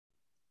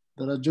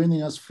that are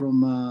joining us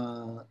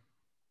from,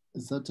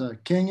 is that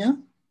Kenya?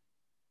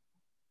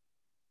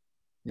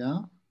 Yeah.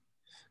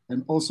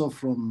 And also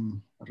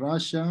from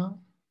Russia.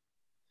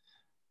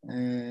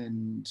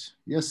 And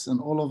yes, and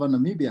all over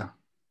Namibia.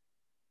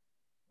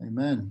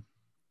 Amen.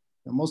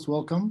 You're most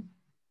welcome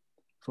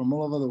from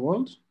all over the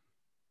world.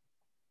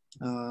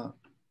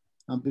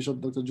 I'm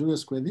Bishop Dr.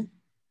 Julius Kwedhi.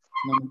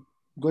 I'm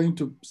going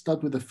to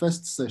start with the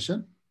first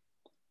session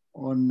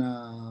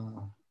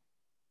on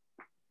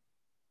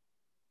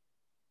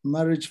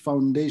marriage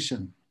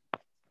foundation.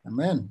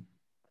 Amen.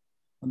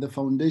 On the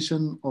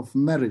foundation of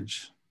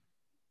marriage.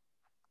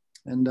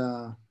 And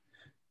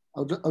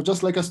I'll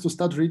just like us to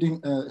start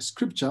reading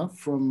scripture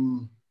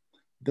from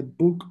the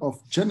book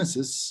of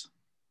Genesis.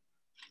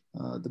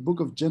 The book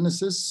of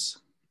Genesis.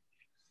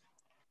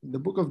 In the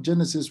book of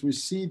Genesis, we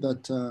see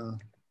that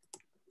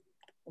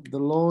the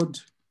Lord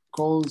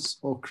calls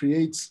or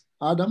creates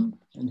Adam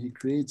and he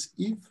creates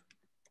Eve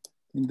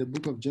in the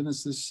book of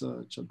Genesis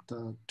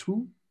chapter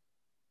 2.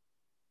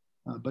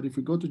 But if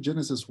we go to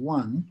Genesis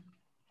 1,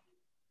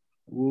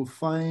 we'll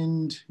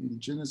find in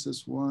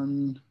Genesis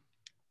 1,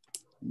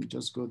 let me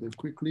just go there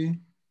quickly.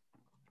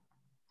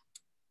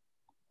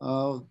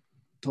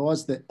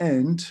 Towards the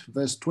end,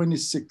 verse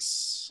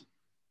 26.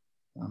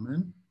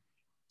 Amen.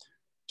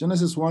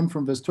 Genesis 1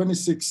 from verse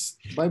 26,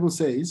 the Bible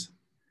says,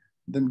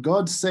 "Then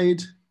God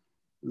said,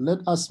 let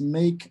us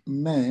make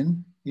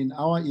man in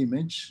our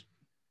image,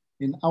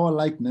 in our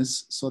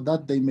likeness, so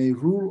that they may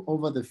rule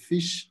over the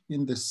fish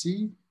in the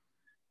sea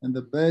and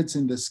the birds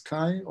in the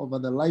sky, over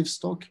the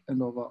livestock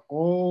and over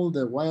all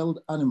the wild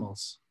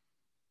animals,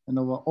 and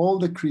over all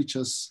the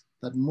creatures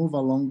that move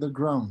along the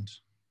ground.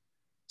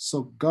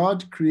 So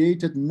God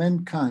created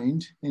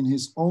mankind in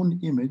his own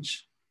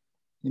image.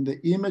 In the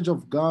image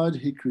of God,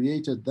 he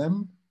created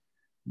them.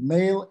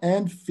 Male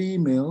and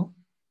female,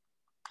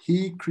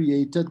 he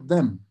created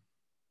them.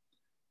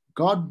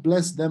 God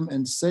blessed them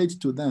and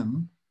said to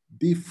them,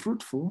 be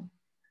fruitful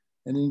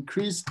and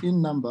increase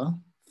in number,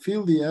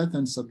 fill the earth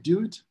and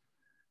subdue it,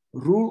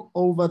 rule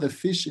over the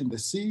fish in the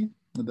sea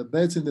and the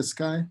birds in the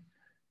sky,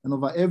 and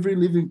over every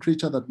living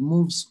creature that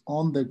moves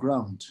on the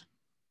ground."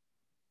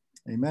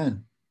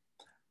 Amen.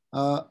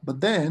 But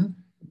then,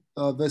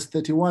 verse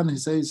 31, he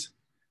says,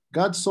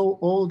 God saw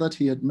all that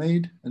he had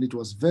made, and it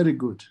was very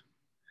good.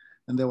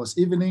 And there was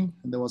evening,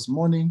 and there was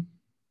morning,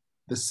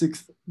 the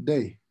sixth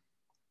day.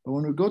 But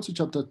when we go to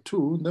chapter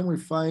 2, then we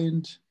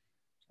find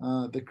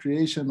the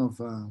creation of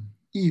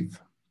Eve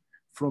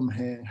from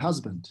her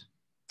husband.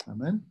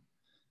 Amen.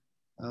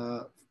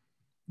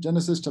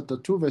 Genesis chapter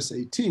 2, verse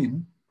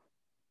 18,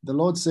 the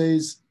Lord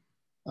says,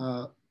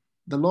 the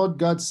Lord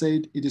God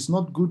said, it is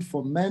not good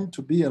for man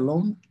to be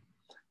alone.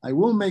 I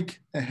will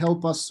make a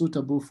helper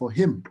suitable for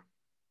him.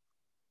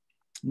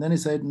 And then he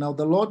said, now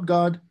the Lord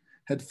God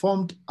had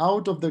formed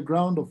out of the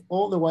ground of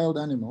all the wild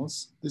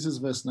animals, this is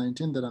verse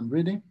 19 that I'm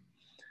reading,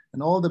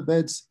 and all the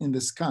birds in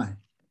the sky.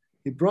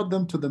 He brought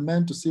them to the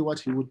man to see what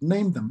he would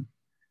name them,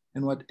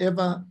 and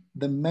whatever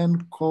the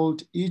man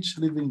called each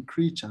living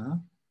creature,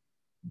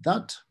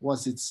 that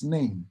was its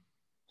name.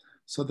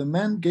 So the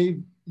man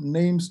gave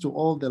names to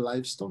all the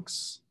livestock,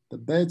 the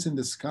birds in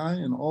the sky,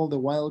 and all the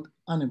wild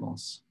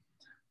animals.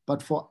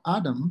 But for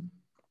Adam,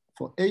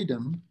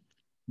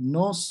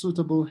 no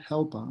suitable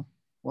helper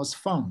was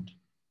found.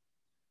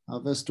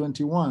 Verse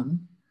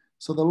 21,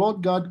 so the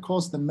Lord God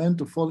caused the man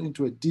to fall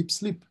into a deep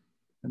sleep.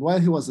 And while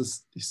he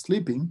was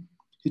sleeping,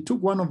 he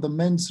took one of the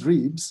man's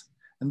ribs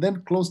and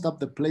then closed up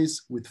the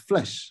place with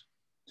flesh.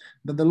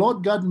 Then the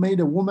Lord God made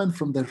a woman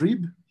from the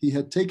rib he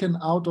had taken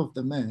out of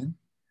the man,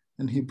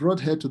 and he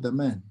brought her to the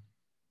man.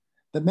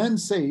 The man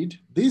said,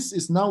 this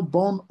is now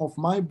bone of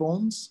my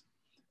bones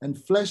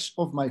and flesh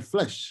of my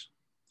flesh.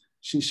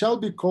 She shall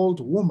be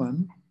called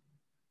woman,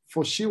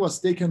 for she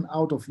was taken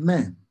out of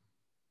man.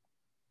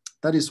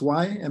 That is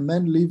why a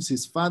man leaves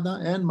his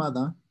father and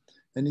mother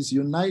and is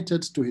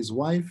united to his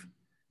wife,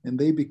 and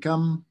they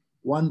become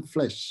one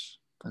flesh.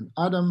 And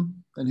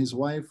Adam and his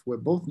wife were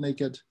both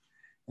naked,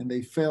 and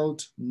they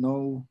felt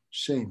no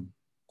shame.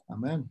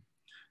 Amen.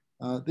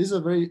 This is a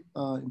very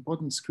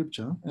important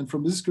scripture. And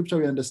from this scripture,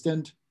 we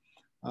understand,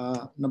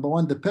 number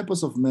one, the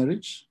purpose of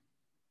marriage.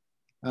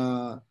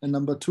 And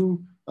number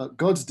two,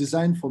 God's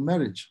design for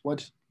marriage,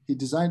 what he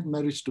designed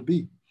marriage to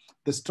be,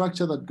 the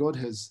structure that God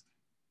has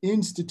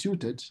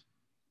instituted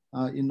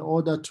in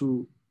order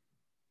to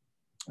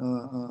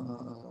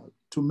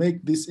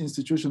make this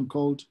institution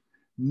called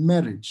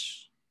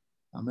marriage.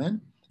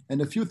 Amen.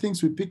 And a few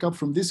things we pick up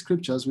from these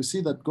scriptures, we see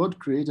that God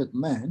created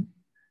man.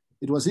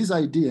 It was his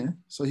idea,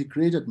 so he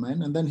created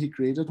man, and then he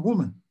created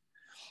woman.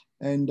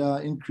 And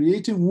in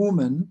creating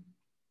woman,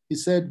 he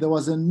said there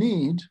was a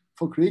need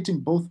for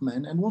creating both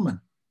man and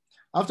woman.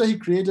 After he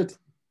created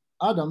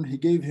Adam, he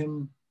gave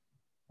him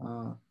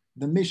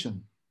the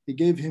mission. He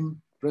gave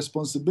him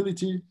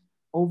responsibility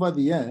over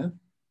the earth,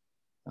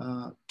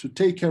 to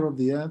take care of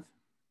the earth,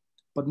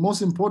 but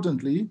most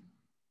importantly,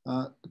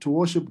 to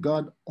worship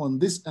God on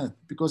this earth,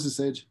 because he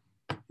said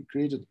he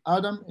created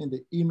Adam in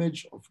the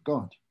image of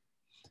God.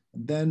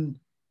 And then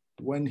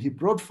when he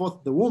brought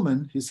forth the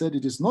woman, he said,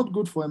 it is not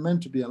good for a man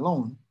to be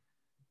alone.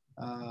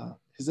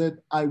 He said,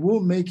 I will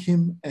make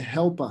him a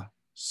helper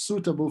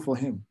suitable for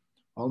him.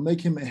 I'll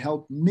make him a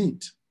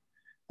helpmeet.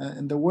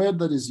 And the word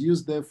that is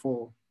used there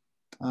for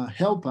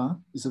helper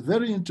is a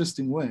very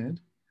interesting word,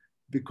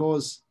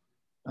 because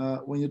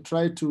when you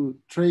try to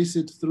trace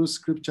it through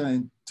scripture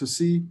and to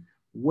see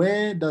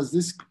where does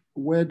this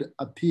word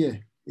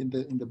appear in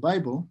the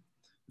Bible,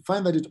 you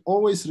find that it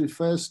always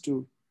refers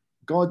to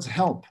God's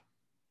help.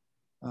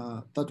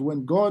 That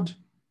when God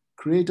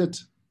created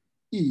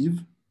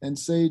Eve and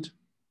said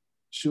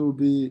she'll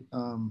be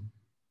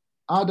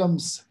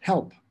Adam's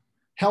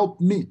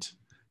helpmeet.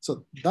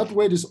 So that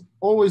word is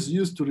always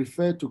used to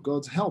refer to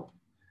God's help,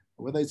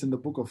 whether it's in the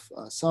book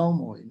of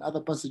Psalm or in other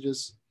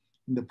passages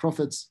in the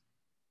prophets.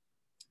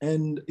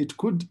 And it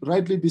could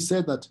rightly be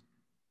said that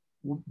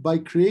by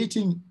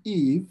creating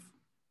Eve,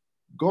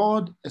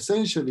 God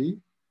essentially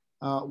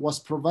was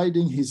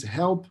providing his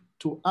help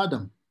to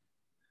Adam.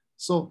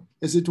 So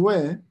as it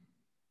were,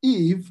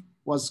 Eve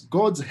was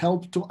God's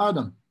help to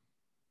Adam.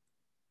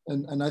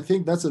 And I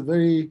think that's a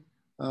very,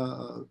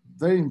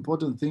 very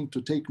important thing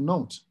to take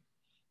note,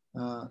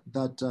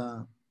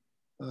 that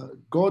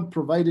God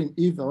providing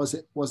Eve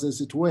was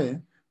as it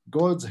were,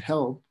 God's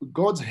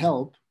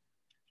help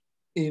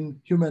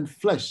in human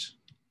flesh,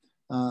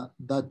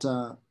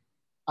 that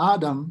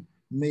Adam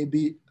may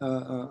be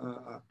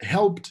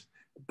helped.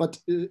 But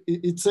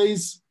it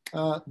says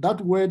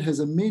that word has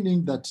a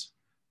meaning that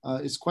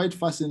is quite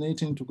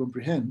fascinating to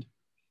comprehend.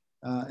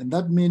 And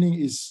that meaning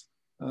is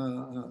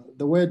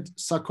the word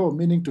sako,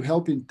 meaning to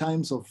help in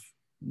times of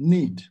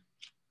need.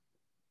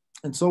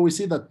 And so we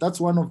see that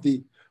that's one of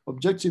the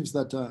objectives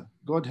that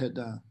God had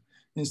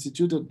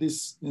instituted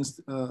this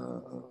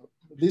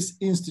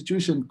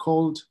institution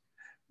called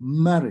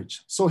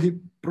marriage. So he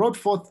brought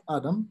forth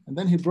Adam, and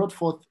then he brought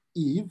forth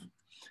Eve,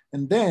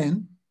 and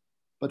then,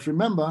 but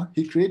remember,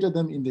 he created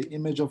them in the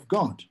image of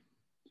God.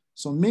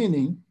 So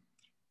meaning,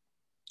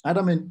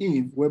 Adam and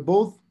Eve were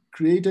both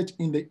created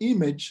in the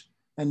image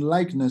and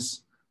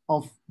likeness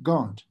of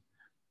God.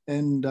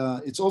 And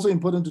it's also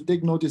important to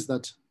take notice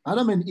that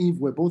Adam and Eve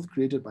were both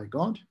created by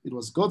God. It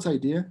was God's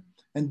idea,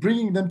 and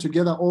bringing them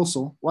together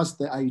also was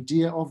the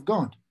idea of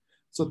God.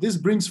 So this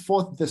brings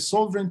forth the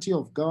sovereignty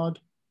of God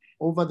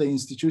over the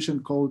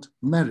institution called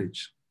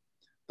marriage,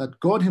 that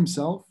God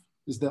himself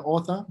is the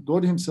author,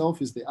 God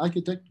himself is the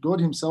architect, God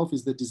himself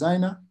is the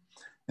designer,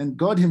 and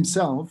God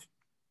himself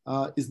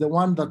is the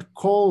one that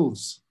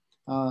calls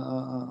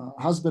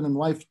husband and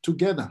wife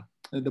together.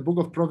 In the book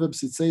of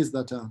Proverbs, it says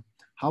that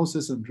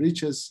houses and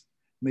riches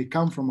may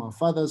come from our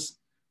fathers,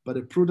 but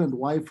a prudent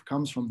wife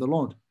comes from the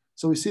Lord.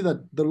 So we see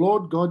that the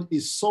Lord God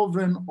is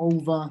sovereign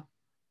over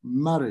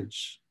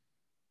marriage.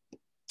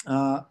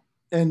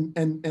 And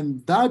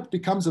that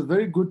becomes a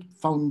very good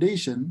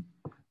foundation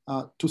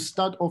to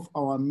start off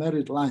our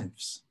married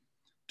lives,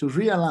 to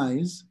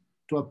realize,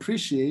 to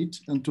appreciate,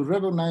 and to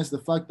recognize the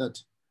fact that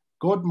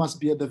God must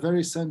be at the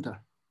very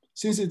center.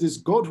 Since it is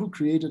God who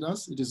created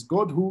us, it is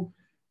God who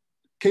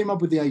came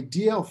up with the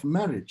idea of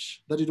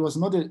marriage, that it was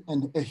not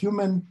a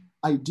human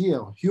idea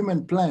or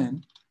human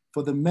plan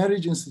for the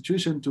marriage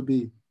institution to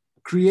be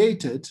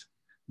created,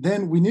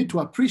 then we need to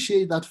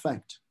appreciate that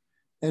fact.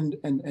 And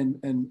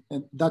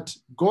that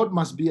God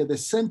must be at the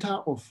center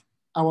of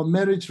our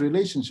marriage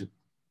relationship.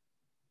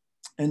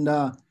 And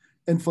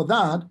for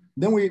that,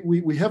 then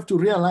we have to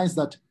realize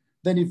that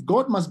then if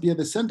God must be at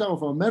the center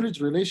of our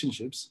marriage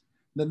relationships,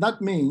 then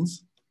that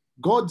means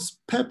God's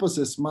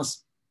purposes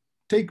must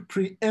take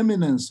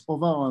preeminence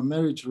over our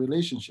marriage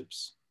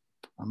relationships.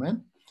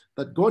 Amen.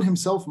 That God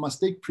himself must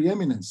take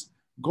preeminence.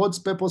 God's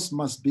purpose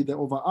must be the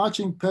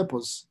overarching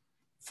purpose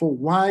for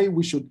why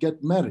we should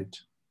get married.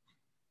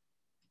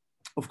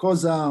 Of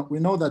course, we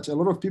know that a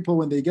lot of people,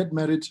 when they get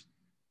married,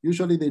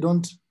 usually they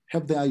don't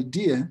have the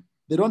idea,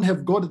 they don't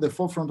have God at the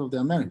forefront of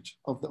their marriage,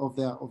 of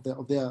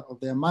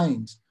their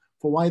minds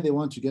for why they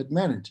want to get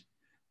married.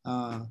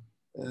 A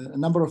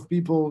number of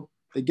people,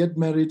 they get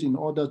married in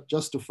order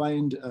just to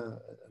find a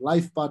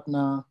life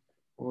partner,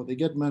 or they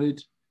get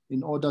married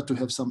in order to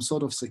have some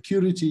sort of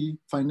security,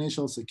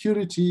 financial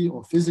security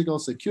or physical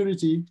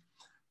security.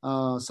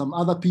 Some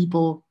other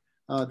people,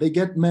 they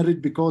get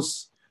married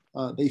because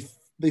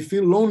they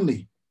feel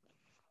lonely.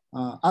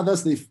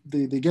 Others,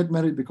 they get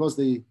married because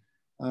they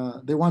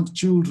want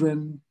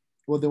children,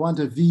 or they want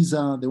a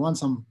visa, they want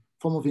some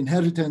form of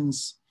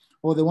inheritance,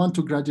 or they want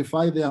to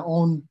gratify their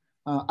own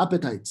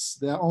appetites,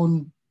 their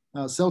own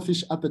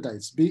selfish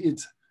appetites, be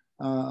it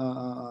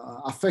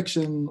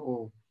affection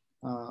or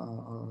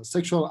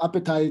sexual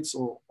appetites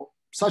or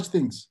such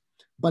things.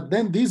 But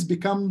then these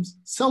become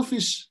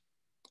selfish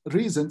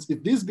reasons.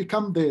 If these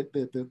become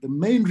the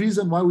main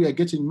reason why we are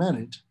getting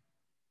married,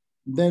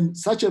 then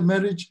such a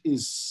marriage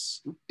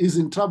is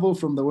in trouble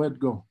from the word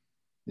go.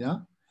 Yeah,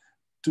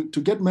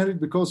 to get married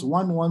because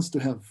one wants to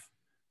have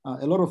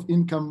a lot of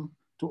income,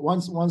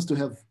 wants to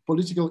have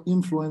political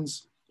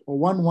influence, or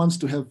one wants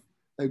to have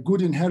a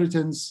good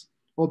inheritance,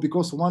 or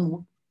because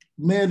one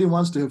merely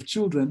wants to have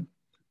children,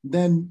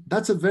 then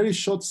that's a very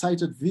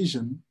short-sighted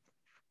vision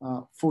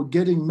for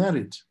getting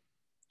married,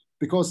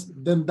 because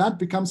then that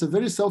becomes a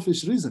very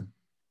selfish reason.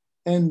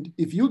 And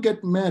if you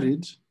get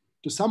married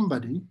to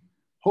somebody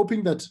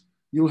hoping that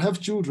you'll have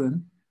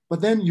children,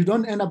 but then you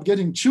don't end up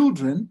getting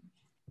children,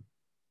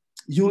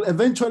 you'll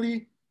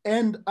eventually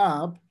end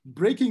up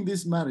breaking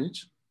this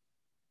marriage,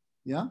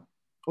 yeah,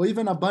 or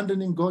even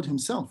abandoning God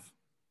himself.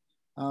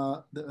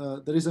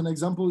 There is an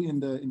example in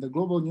the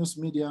global news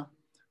media.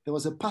 There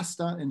was a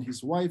pastor and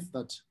his wife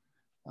that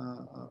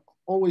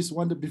always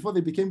wanted, before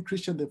they became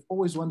Christian, they've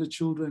always wanted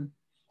children.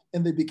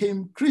 And they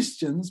became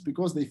Christians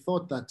because they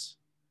thought that,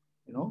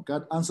 you know,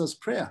 God answers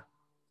prayer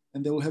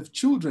and they will have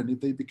children if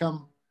they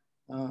become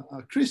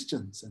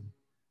Christians. And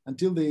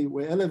until they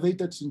were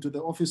elevated into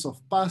the office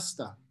of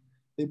pastor,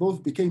 they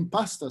both became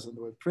pastors and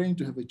they were praying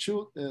to have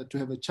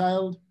a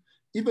child,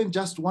 even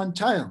just one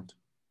child.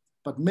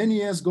 But many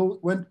years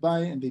went by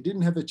and they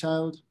didn't have a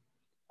child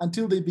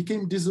until they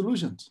became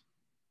disillusioned.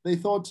 They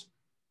thought,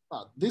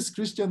 this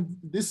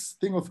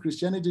thing of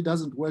Christianity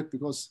doesn't work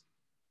because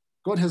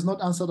God has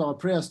not answered our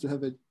prayers to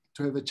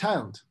have a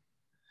child.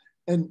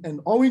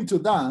 And owing to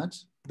that,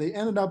 they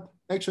ended up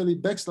actually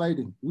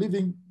backsliding,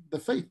 leaving the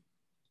faith,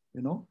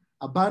 you know,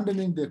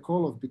 abandoning their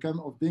call of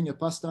being a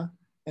pastor,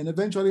 and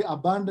eventually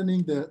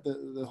abandoning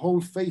the whole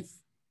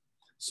faith.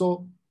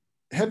 So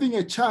having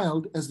a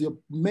child as your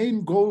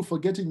main goal for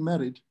getting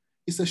married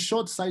is a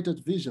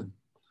short-sighted vision.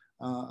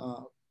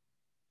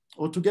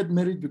 Or to get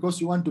married because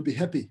you want to be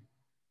happy.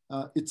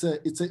 It's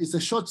a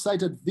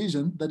short-sighted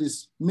vision that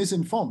is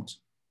misinformed,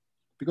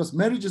 because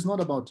marriage is not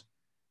about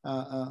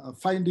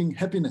finding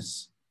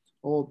happiness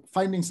or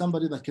finding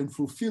somebody that can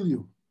fulfill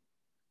you.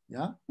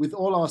 Yeah, with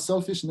all our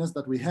selfishness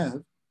that we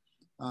have,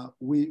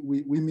 we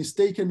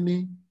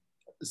mistakenly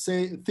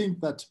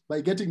think that by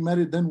getting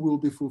married, then we'll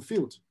be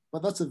fulfilled.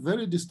 But that's a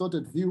very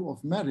distorted view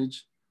of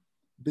marriage,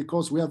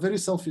 because we are very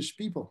selfish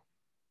people.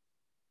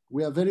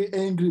 We are very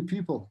angry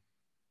people.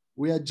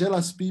 We are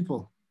jealous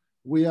people.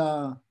 We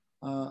are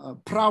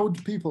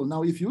proud people.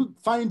 Now, if you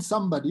find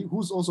somebody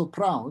who's also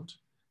proud,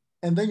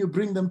 and then you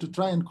bring them to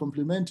try and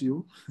compliment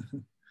you,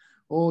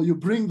 or you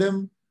bring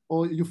them,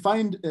 or you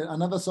find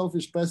another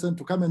selfish person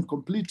to come and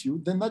complete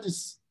you, then that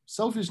is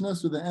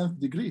selfishness to the nth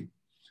degree.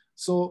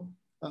 So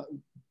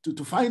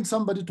to find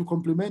somebody to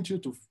compliment you,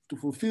 to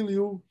fulfill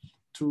you,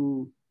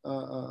 to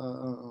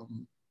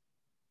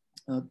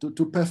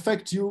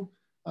perfect you,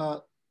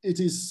 it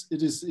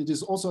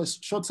is also a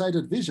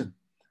short-sighted vision.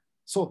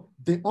 So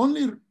the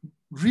only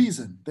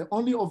reason, the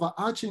only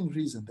overarching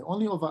reason, the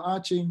only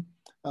overarching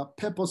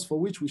purpose for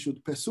which we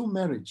should pursue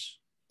marriage,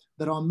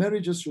 that our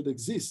marriages should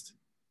exist,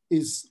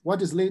 is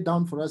what is laid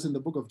down for us in the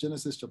book of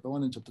Genesis chapter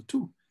 1 and chapter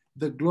 2,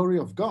 the glory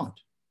of God,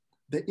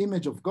 the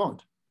image of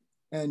God.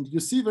 And you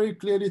see very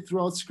clearly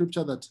throughout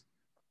scripture that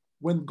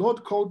when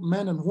God called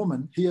man and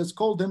woman, he has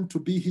called them to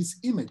be his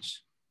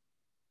image.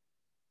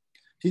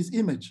 His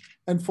image.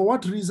 And for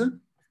what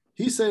reason?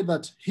 He said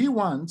that he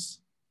wants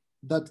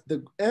that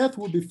the earth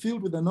will be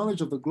filled with the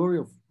knowledge of the glory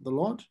of the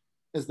Lord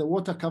as the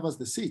water covers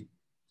the sea.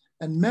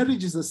 And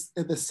marriage is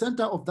at the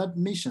center of that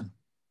mission.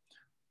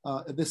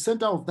 At the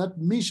center of that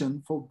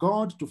mission for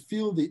God to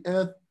fill the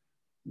earth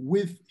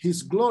with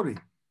his glory.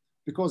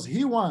 Because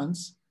he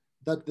wants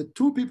that the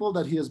two people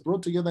that he has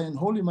brought together in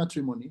holy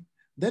matrimony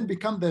then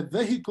become the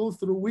vehicle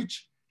through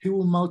which he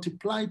will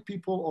multiply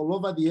people all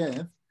over the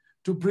earth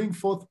to bring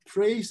forth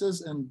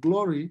praises and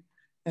glory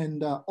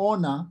and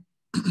honor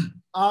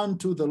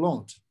unto the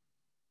Lord.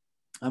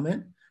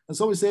 Amen. And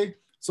so we say,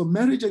 so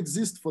marriage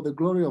exists for the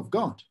glory of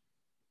God.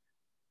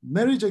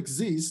 Marriage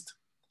exists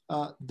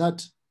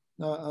that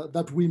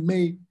we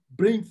may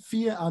bring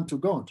fear unto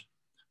God,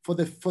 for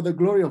the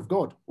glory of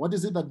God. What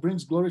is it that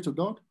brings glory to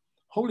God?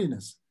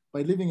 Holiness,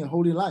 by living a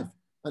holy life.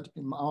 That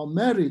our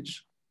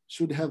marriage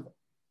should have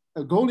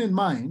a goal in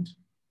mind.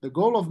 The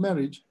goal of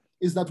marriage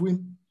is that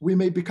we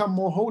may become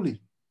more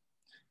holy.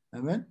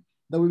 Amen.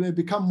 That we may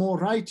become more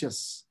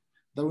righteous,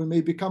 that we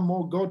may become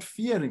more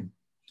God-fearing,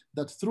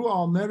 that through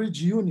our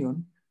marriage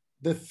union,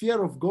 the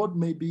fear of God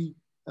may be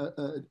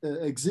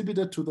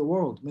exhibited to the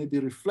world, may be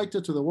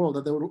reflected to the world,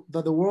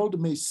 that the world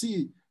may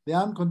see the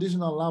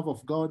unconditional love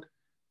of God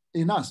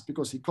in us,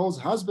 because he calls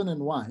husband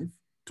and wife,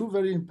 two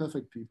very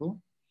imperfect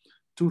people,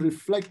 to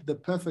reflect the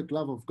perfect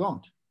love of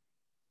God.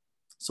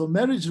 So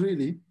marriage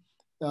really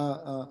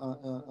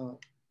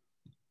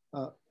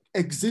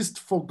exists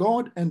for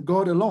God and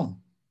God alone.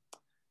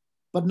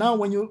 But now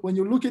when you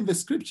look in the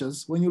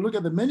scriptures, when you look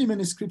at the many,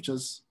 many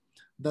scriptures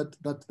that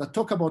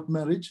talk about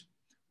marriage,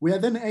 we are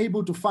then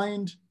able to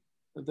find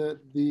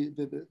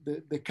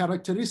the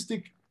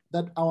characteristic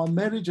that our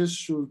marriages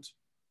should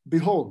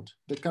behold,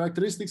 the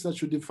characteristics that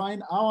should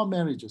define our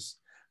marriages,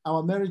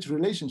 our marriage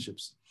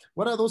relationships.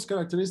 What are those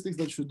characteristics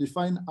that should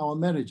define our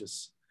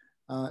marriages?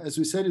 As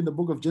we said in the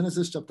book of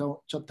Genesis chapter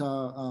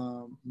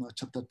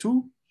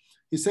 2,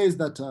 he says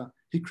that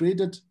he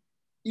created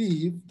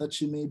Eve that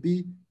she may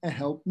be a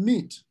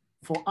helpmeet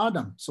for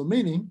Adam. So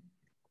meaning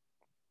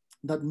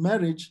that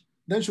marriage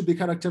then should be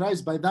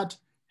characterized by that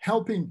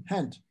helping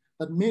hand,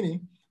 that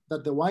meaning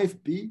that the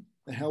wife be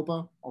a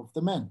helper of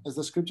the man, as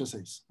the scripture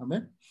says.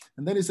 Amen.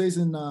 And then it says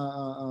in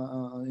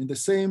the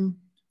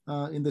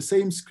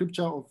same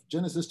scripture of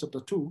Genesis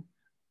chapter 2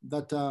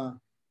 that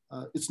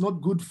it's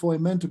not good for a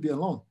man to be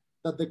alone.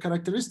 That the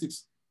characteristic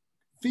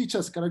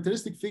features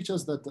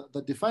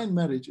that define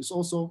marriage is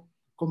also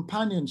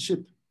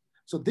companionship.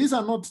 So these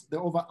are not the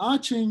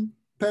overarching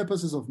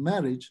purposes of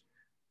marriage,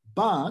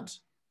 but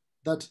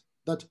that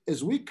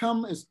as we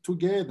come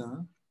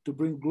together to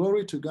bring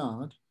glory to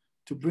God,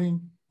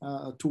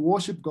 to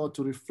worship God,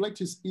 to reflect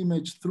his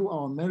image through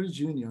our marriage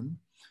union,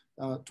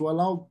 to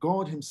allow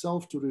God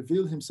himself to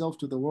reveal himself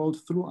to the world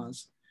through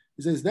us.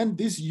 He says, then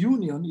this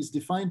union is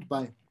defined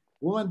by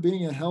woman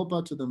being a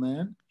helper to the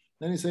man.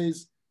 Then he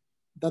says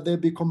that there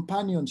be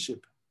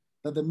companionship,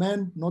 that the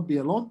man not be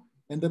alone,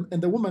 and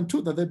the woman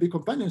too, that there be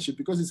companionship,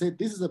 because he said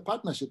this is a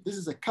partnership, this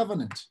is a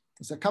covenant.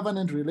 It's a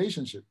covenant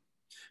relationship.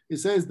 He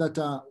says that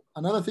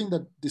another thing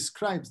that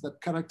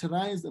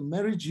characterizes a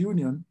marriage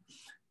union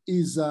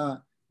is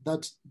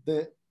that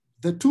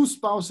the two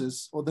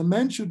spouses, or the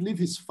man, should leave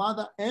his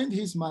father and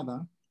his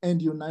mother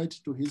and unite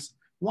to his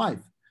wife.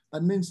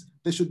 That means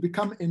they should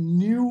become a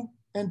new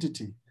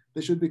entity.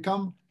 They should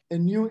become a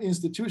new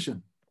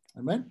institution.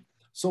 Amen.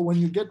 So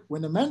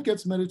when a man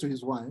gets married to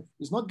his wife,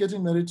 he's not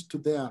getting married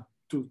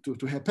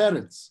to her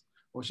parents,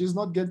 or she's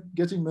not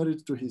getting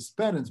married to his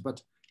parents,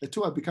 but the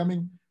two are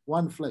becoming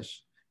one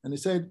flesh. And he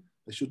said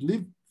they should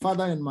leave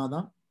father and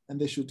mother, and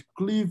they should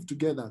cleave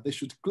together. They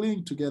should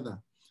cling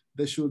together.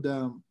 They should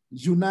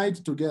unite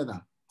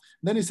together.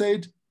 Then he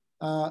said,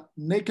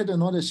 naked and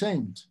not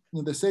ashamed,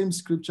 in the same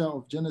scripture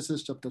of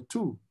Genesis chapter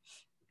 2.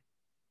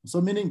 So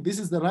meaning this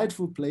is the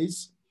rightful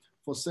place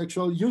for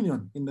sexual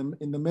union in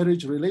the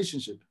marriage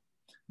relationship.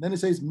 Then he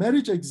says,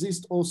 marriage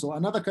exists also.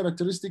 Another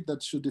characteristic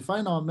that should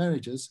define our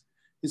marriages,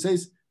 he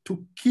says,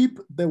 to keep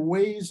the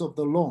ways of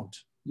the Lord.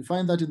 You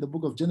find that in the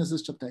book of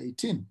Genesis chapter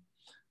 18,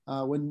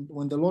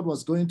 when the Lord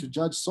was going to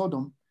judge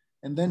Sodom,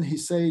 and then he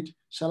said,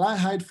 shall I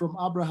hide from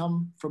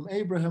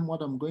Abraham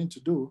what I'm going to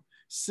do,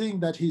 seeing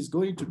that he's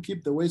going to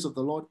keep the ways of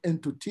the Lord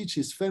and to teach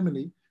his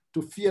family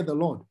to fear the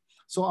Lord.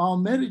 So our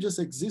marriages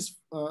exist.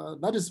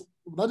 That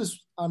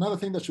is another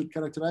thing that should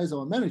characterize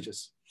our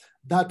marriages,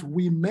 that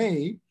we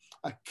may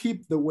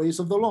keep the ways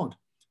of the Lord.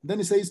 Then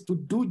he says to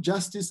do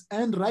justice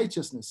and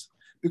righteousness,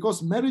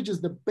 because marriage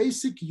is the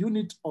basic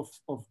unit of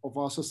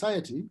our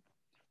society,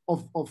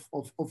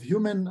 of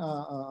human,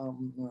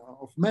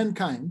 of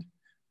mankind.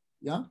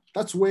 Yeah,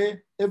 that's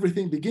where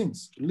everything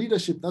begins.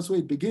 Leadership, that's where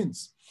it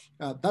begins.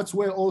 That's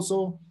where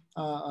also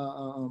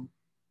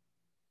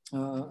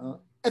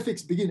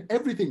ethics begin.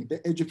 Everything,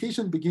 the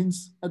education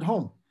begins at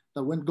home.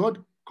 That when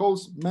God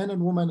calls men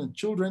and women and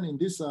children in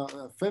this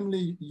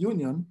family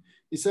union,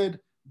 he said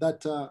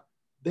that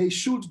they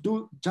should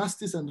do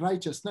justice and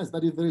righteousness.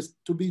 That if there is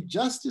to be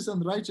justice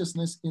and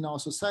righteousness in our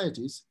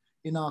societies,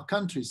 in our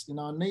countries, in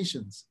our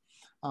nations,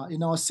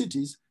 in our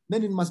cities,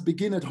 then it must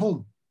begin at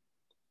home.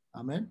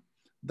 Amen.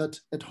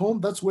 That at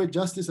home, that's where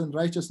justice and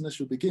righteousness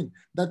should begin.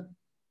 That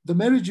the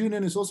marriage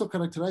union is also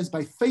characterized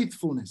by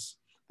faithfulness,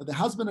 that the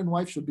husband and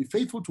wife should be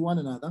faithful to one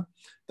another,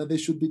 that they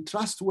should be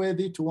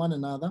trustworthy to one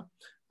another,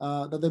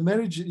 that the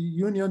marriage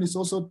union is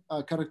also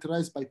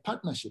characterized by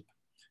partnership.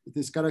 It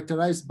is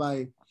characterized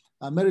by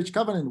marriage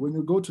covenant. When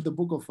you go to the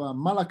book of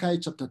Malachi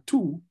chapter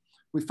 2,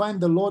 we find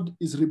the Lord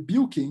is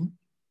rebuking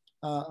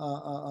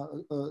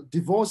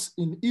divorce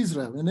in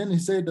Israel. And then he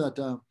said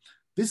that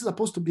this is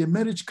supposed to be a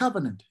marriage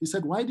covenant. He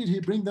said, why did he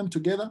bring them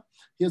together?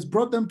 He has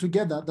brought them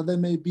together that there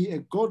may be a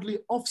godly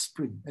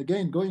offspring.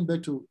 Again, going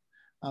back to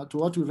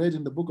what we read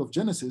in the book of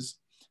Genesis,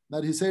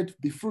 that he said,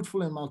 be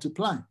fruitful and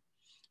multiply.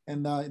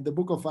 And in the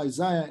book of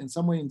Isaiah and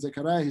somewhere in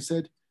Zechariah, he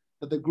said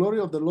that the glory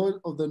of the Lord,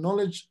 the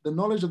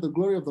knowledge of the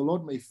glory of the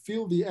Lord may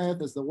fill the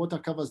earth as the water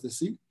covers the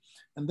sea.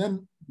 And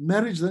then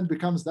marriage then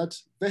becomes that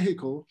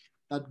vehicle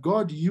that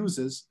God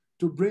uses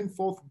to bring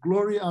forth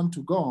glory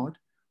unto God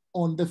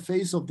on the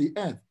face of the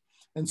earth.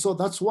 And so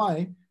that's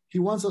why he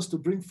wants us to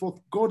bring forth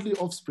godly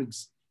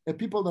offsprings, a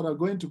people that are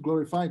going to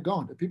glorify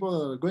God, a people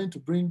that are going to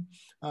bring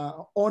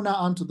honor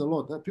unto the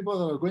Lord, the people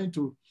that are going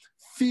to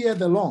fear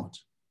the Lord.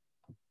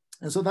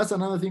 And so that's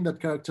another thing that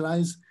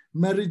characterizes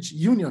marriage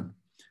union.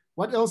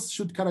 What else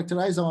should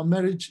characterize our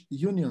marriage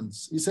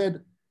unions? He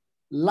said,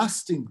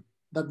 lasting,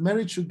 that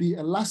marriage should be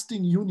a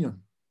lasting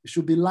union. It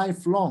should be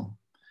lifelong,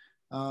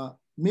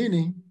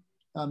 meaning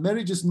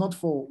marriage is not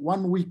for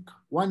 1 week,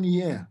 1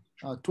 year,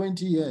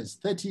 20 years,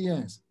 30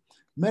 years.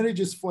 Marriage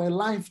is for a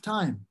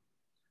lifetime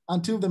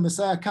until the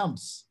Messiah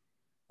comes.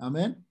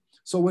 Amen.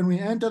 So when we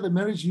enter the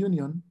marriage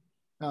union,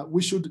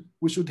 we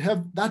should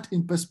have that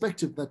in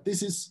perspective, that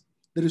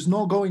there is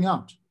no going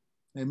out.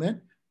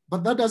 Amen.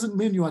 But that doesn't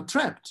mean you are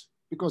trapped,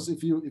 because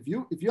if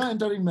you are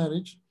entering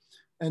marriage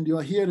and you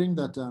are hearing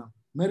that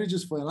marriage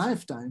is for a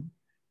lifetime,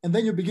 and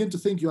then you begin to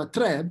think you are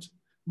trapped,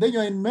 then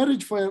you're in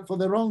marriage for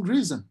the wrong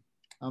reason.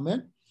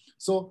 Amen.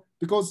 So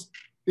because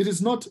it is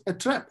not a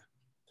trap.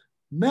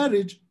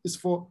 Marriage is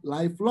for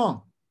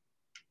lifelong.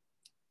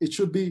 It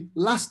should be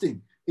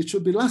lasting. It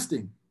should be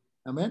lasting.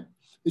 Amen.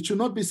 It should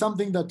not be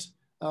something that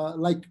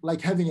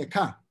like having a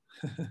car.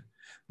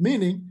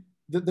 Meaning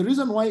that the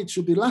reason why it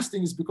should be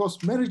lasting is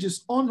because marriage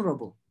is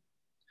honorable.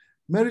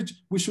 Marriage,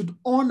 we should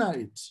honor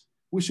it.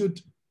 We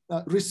should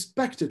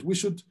respect it. We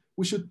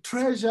should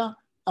treasure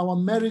our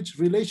marriage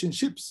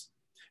relationships.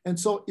 And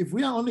so if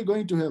we are only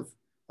going to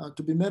have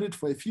to be married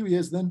for a few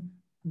years,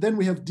 then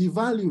we have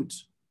devalued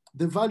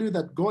the value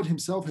that God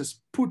himself has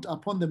put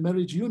upon the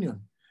marriage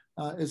union.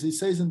 As he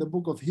says in the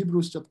book of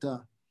Hebrews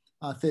chapter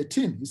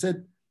 13, he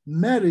said,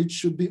 marriage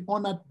should be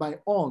honored by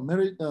all.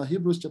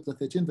 Hebrews chapter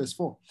 13, verse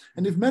 4.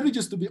 And if marriage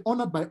is to be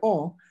honored by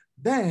all,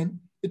 then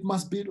it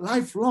must be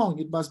lifelong.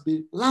 It must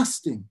be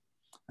lasting.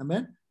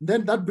 Amen.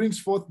 Then that brings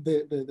forth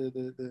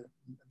the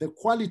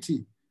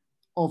quality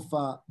of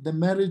the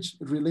marriage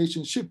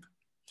relationship.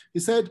 He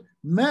said,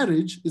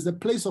 marriage is a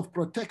place of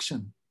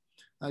protection.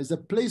 It's a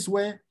place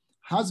where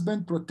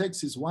husband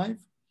protects his wife,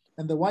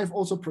 and the wife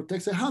also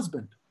protects her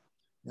husband.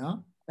 Yeah,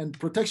 and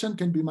protection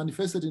can be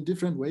manifested in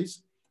different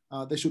ways.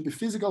 There should be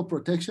physical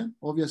protection,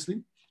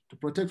 obviously, to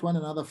protect one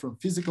another from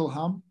physical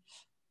harm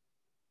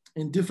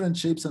in different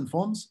shapes and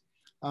forms.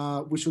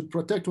 We should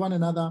protect one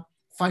another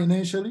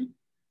financially,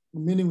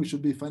 meaning we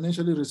should be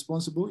financially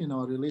responsible in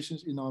our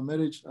relations, in our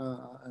marriage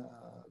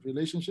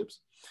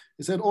relationships.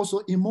 He said also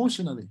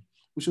emotionally,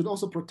 we should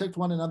also protect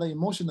one another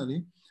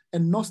emotionally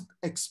and not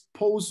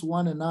expose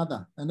one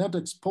another and not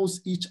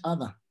expose each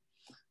other.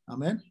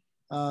 Amen.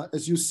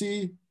 As you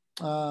see,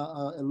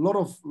 a lot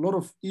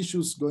of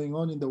issues going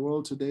on in the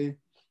world today.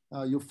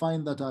 You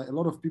find that a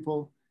lot of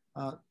people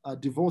are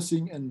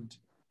divorcing, and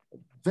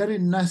very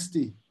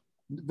nasty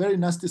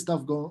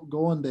stuff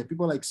go on there.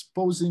 People are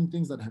exposing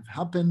things that have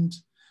happened,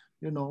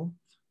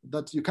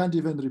 that you can't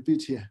even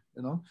repeat here,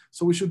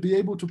 So we should be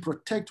able to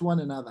protect one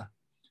another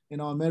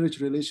in our marriage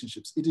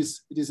relationships. It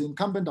is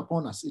incumbent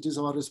upon us. It is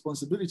our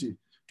responsibility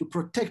to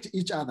protect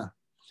each other.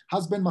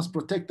 Husband must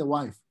protect the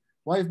wife.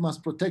 Wife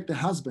must protect the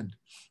husband.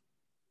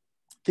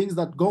 Things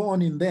that go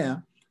on in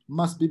there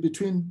must be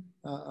between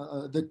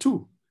the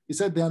two. He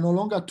said they are no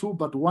longer two,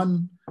 but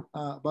one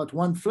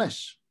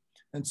flesh.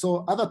 And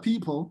so other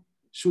people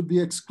should be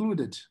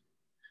excluded.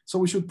 So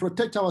we should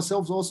protect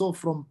ourselves also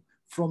from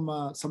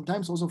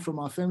sometimes also from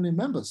our family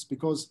members,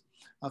 because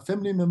our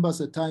family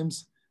members at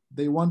times,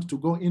 they want to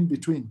go in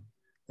between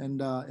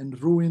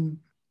and ruin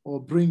or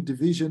bring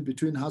division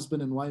between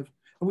husband and wife.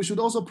 And we should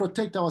also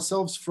protect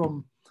ourselves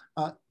from,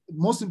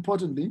 most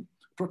importantly,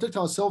 protect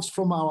ourselves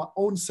from our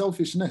own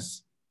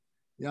selfishness.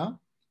 Yeah?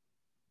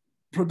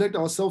 Protect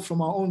ourselves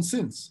from our own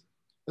sins.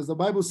 As the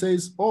Bible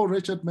says, "Oh,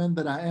 wretched man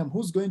that I am,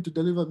 who's going to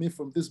deliver me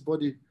from this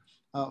body,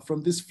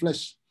 from this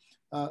flesh?"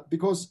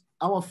 Because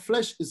our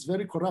flesh is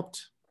very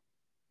corrupt.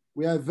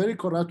 We are very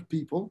corrupt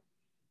people,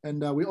 and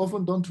we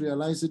often don't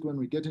realize it when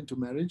we get into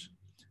marriage.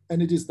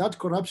 And it is that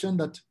corruption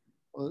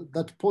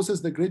that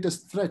poses the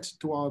greatest threat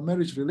to our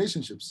marriage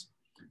relationships,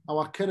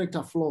 our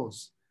character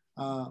flaws,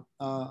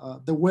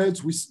 the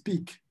words we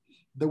speak,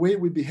 the way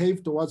we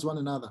behave towards one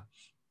another.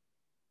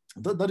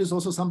 That is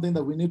also something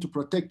that we need to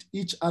protect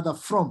each other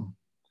from.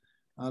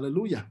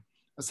 Hallelujah.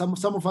 Some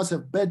of us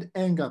have bad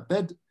anger,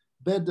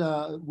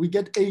 we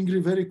get angry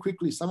very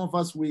quickly. Some of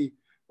us, we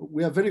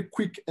are very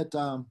quick at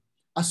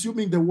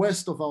assuming the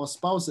worst of our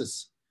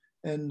spouses,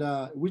 and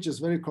which is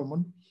very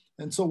common.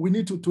 And so we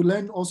need to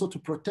learn also to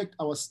protect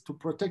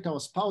our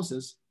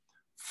spouses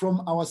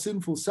from our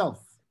sinful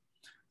self.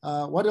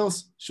 What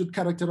else should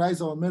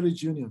characterize our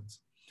marriage unions?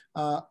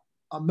 A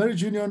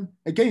marriage union,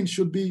 again,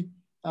 should be,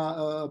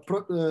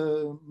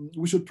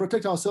 we should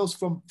protect ourselves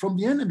from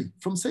the enemy,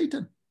 from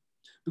Satan.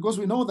 Because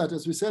we know that,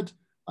 as we said,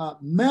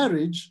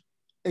 marriage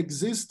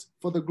exists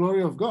for the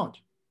glory of God.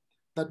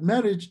 That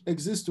marriage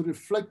exists to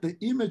reflect the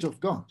image of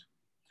God.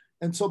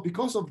 And so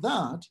because of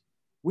that,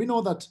 we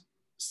know that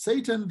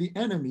Satan, the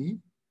enemy,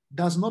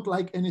 does not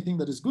like anything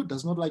that is good,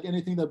 does not like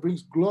anything that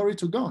brings glory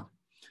to God.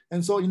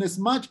 And so in as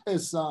much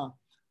as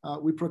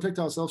we protect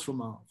ourselves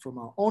from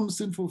our own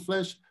sinful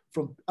flesh,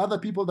 from other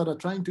people that are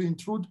trying to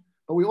intrude,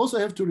 but we also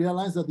have to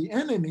realize that the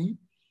enemy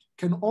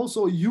can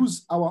also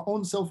use our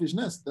own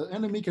selfishness. The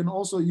enemy can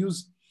also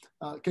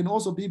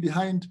be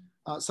behind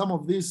some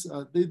of these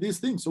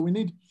things. So we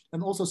need,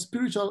 and also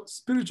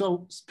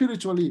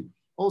spiritually,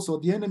 also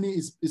the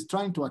enemy is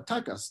trying to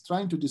attack us,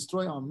 trying to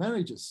destroy our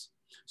marriages.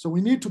 So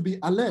we need to be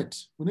alert.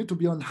 We need to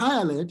be on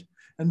high alert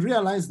and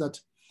realize that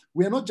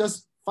we are not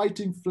just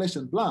fighting flesh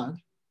and blood.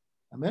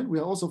 Amen. We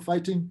are also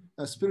fighting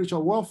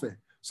spiritual warfare.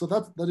 So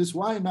that is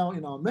why now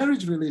in our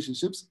marriage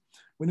relationships,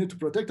 we need to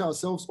protect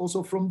ourselves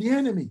also from the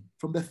enemy,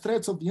 from the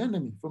threats of the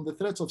enemy, from the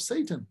threats of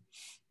Satan.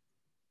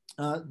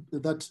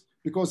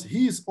 Because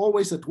he is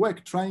always at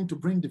work trying to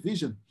bring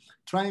division,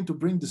 trying to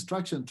bring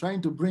destruction,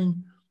 trying to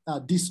bring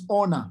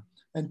dishonor,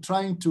 and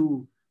trying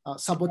to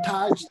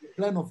sabotage the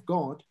plan of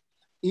God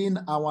in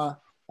our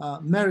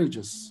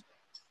marriages.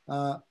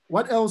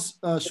 What else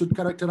should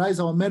characterize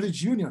our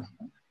marriage union?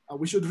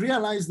 We should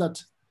realize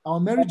that our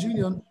marriage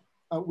union,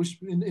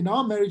 in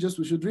our marriages,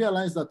 we should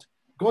realize that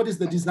God is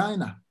the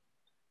designer.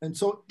 And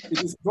so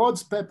it is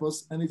God's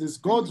purpose and it is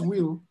God's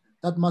will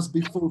that must be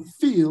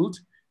fulfilled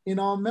in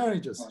our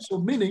marriages. So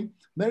meaning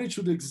marriage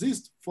should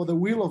exist for the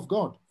will of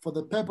God, for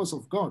the purpose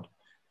of God.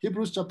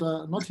 Romans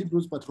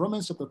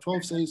chapter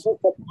 12 says,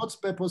 God's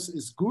purpose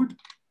is good.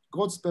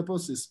 God's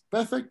purpose is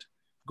perfect.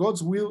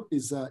 God's will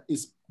is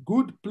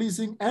good,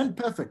 pleasing, and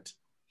perfect.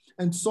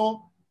 And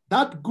so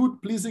that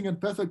good, pleasing, and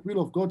perfect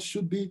will of God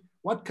should be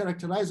what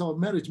characterizes our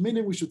marriage,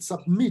 meaning we should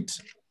submit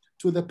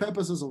to the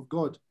purposes of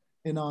God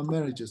in our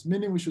marriages,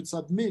 meaning we should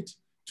submit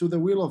to the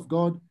will of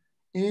God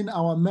in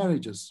our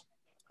marriages.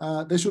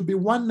 There should be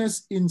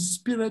oneness in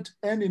spirit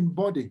and in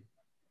body,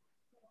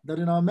 that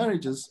in our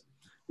marriages,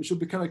 we should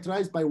be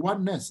characterized by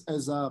oneness,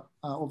 as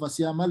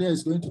Overseer Amalia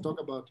is going to talk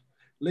about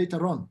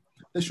later on.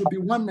 There should be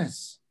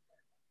oneness.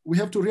 We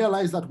have to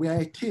realize that we are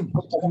a team.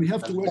 We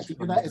have to work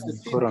together as a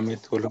team.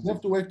 We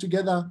have to work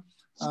together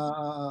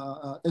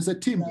as a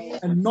team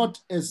and not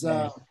as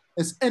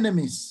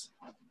enemies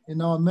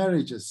in our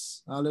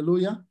marriages.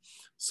 Hallelujah.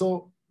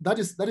 So that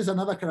is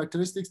another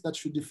characteristic that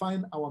should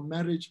define our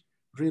marriage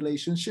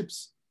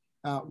relationships.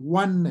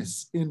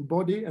 Oneness in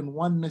body and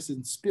oneness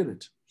in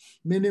spirit,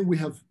 meaning we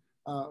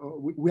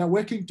are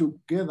working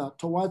together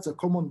towards a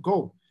common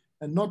goal,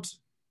 and not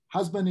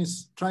husband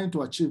is trying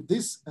to achieve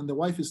this and the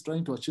wife is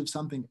trying to achieve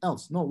something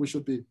else. No, we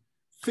should be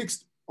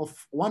fixed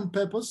of one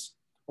purpose,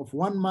 of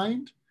one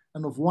mind,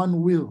 and of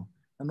one will,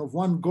 and of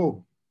one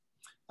goal.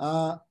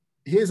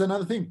 Here's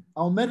another thing.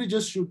 Our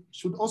marriages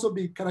should also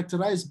be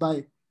characterized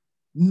by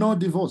no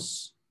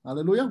divorce.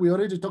 Hallelujah. We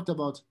already talked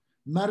about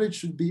marriage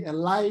should be a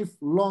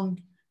lifelong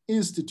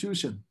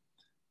institution.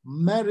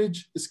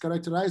 Marriage is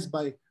characterized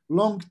by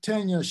long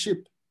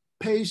tenureship,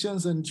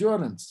 patience,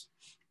 endurance.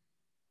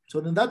 So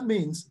then that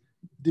means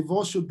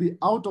divorce should be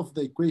out of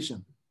the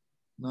equation.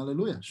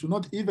 Hallelujah. Should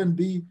not even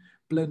be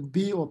plan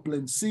B or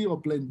plan C or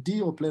plan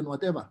D or plan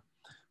whatever.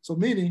 So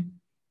meaning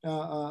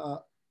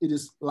it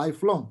is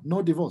lifelong,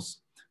 no divorce.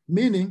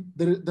 Meaning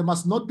there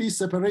must not be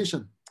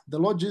separation. The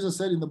Lord Jesus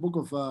said in the book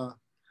of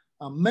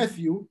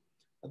Matthew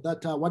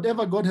that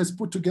whatever God has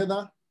put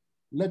together,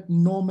 let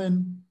no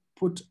man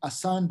put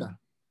asunder.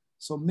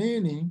 So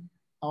meaning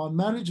our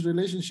marriage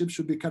relationship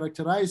should be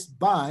characterized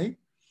by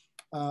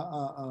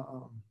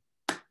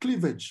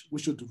cleavage. We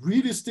should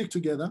really stick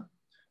together,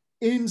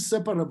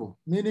 inseparable,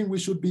 meaning we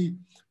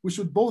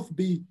should both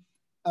be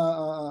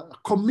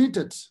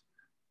committed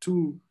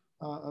to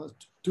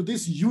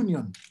this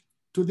union,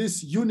 to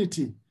this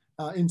unity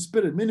in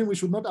spirit, meaning we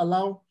should not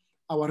allow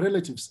our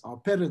relatives, our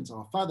parents,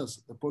 our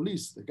fathers, the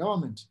police, the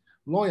government,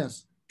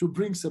 lawyers to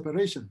bring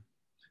separation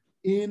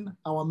in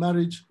our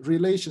marriage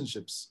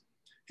relationships.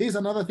 Here's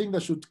another thing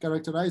that should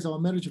characterize our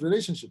marriage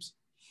relationships: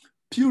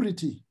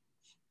 purity.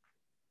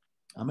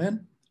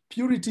 Amen.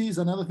 Purity is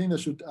another thing that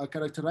should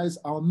characterize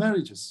our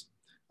marriages.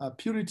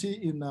 Purity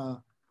in,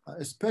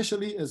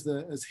 especially as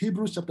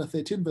Hebrews chapter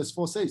 13 verse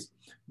 4 says,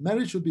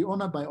 marriage should be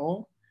honored by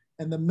all,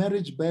 and the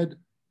marriage bed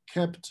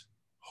kept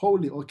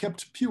holy or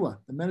kept pure.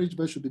 The marriage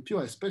bed should be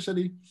pure,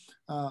 especially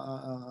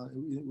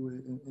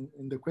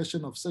in the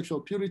question of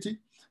sexual purity.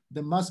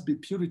 There must be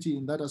purity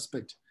in that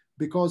aspect,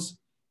 because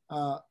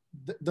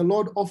the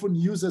Lord often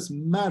uses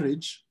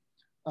marriage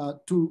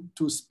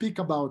to speak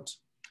about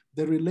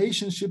the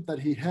relationship that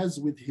he has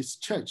with his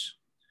church.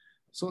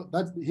 So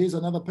here's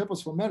another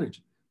purpose for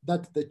marriage,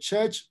 that the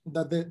church,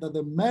 that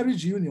the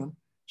marriage union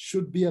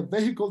should be a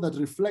vehicle that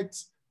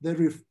reflects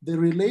the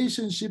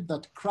relationship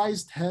that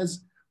Christ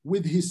has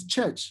with his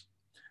church.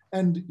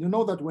 And you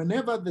know that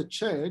whenever the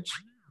church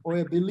or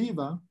a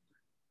believer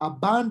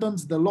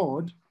abandons the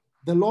Lord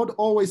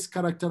always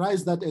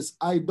characterized that as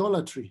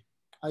idolatry,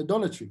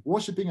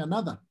 worshiping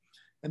another.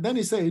 And then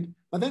he said,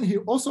 but then he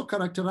also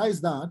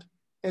characterized that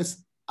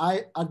as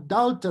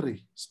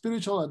adultery,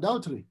 spiritual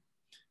adultery.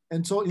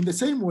 And so in the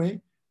same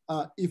way,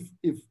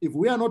 if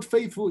we are not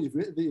faithful,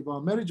 if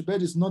our marriage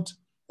bed is not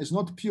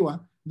pure,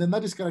 then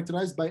that is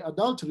characterized by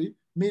adultery,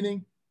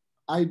 meaning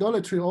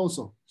idolatry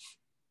also.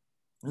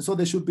 And so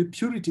there should be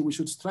purity. We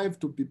should strive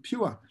to be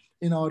pure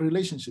in our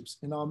relationships,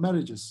 in our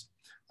marriages.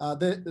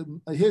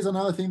 Here's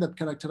another thing that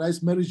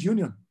characterizes marriage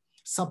union: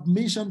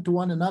 submission to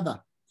one another.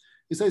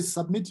 It says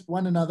submit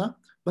one another,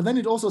 but then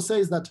it also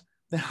says that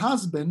the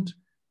husband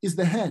is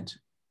the head,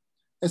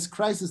 as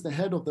Christ is the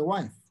head of the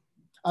wife,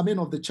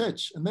 of the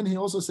church. And then he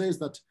also says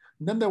that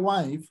then the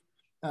wife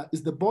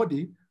is the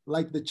body,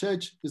 like the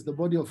church is the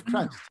body of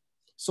Christ.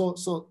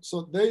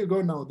 So there you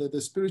go now,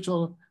 the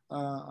spiritual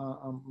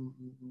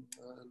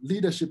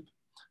leadership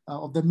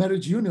of the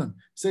marriage union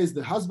says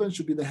the husband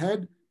should be the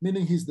head,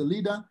 meaning he's the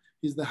leader,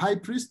 he's the high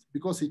priest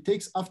because he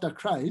takes after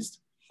Christ.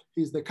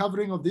 He's the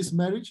covering of this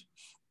marriage.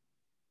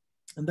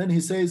 And then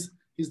he says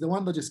he's the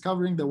one that is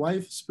covering the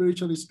wife,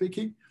 spiritually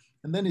speaking.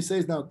 And then he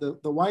says now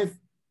the wife,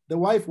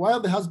 while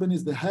the husband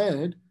is the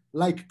head,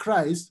 like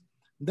Christ,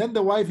 then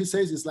the wife, he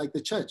says, is like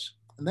the church.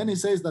 And then he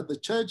says that the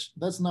church,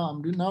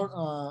 I'm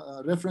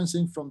now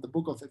referencing from the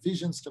book of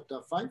Ephesians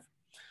chapter 5.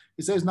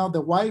 He says now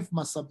the wife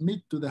must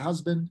submit to the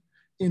husband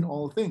in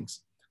all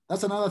things.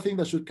 That's another thing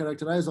that should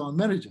characterize our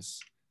marriages: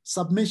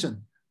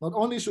 submission. Not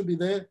only should be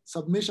there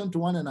submission to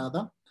one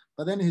another,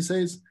 but then he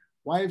says,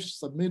 wives,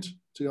 submit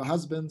to your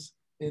husbands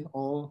in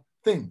all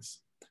things.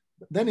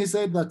 Then he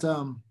said that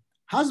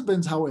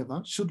husbands,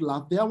 however, should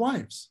love their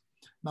wives.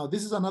 Now,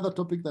 this is another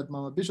topic that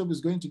Mama Bishop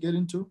is going to get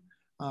into.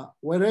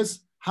 Whereas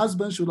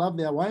husbands should love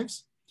their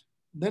wives,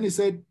 then he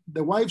said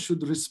the wives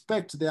should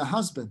respect their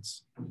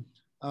husbands.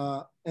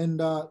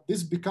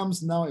 This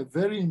becomes now a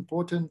very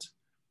important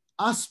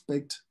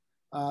aspect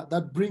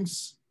that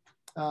brings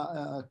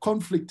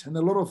conflict and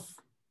a lot of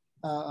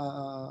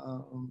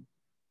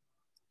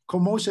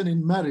commotion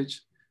in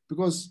marriage,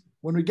 because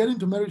when we get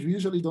into marriage, we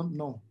usually don't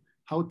know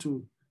how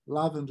to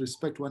love and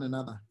respect one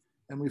another.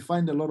 And we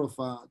find a lot of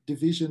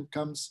division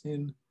comes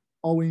in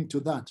owing to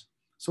that.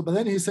 So, but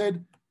then he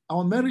said,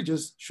 our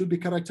marriages should be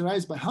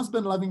characterized by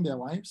husbands loving their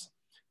wives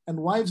and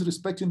wives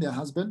respecting their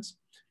husbands.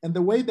 And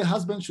the way the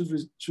husband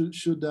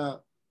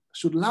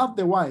should love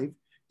the wife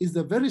is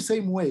the very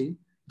same way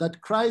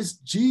that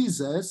Christ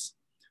Jesus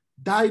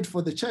died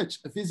for the church.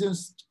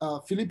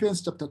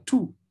 Philippians chapter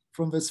 2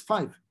 from verse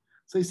 5.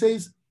 So he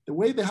says, the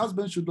way the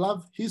husband should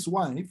love his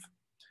wife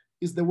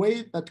is the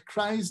way that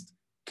Christ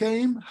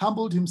came,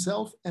 humbled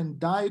himself, and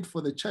died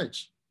for the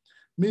church.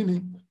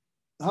 Meaning,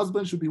 the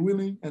husband should be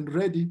willing and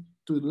ready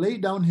to lay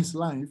down his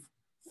life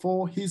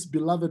for his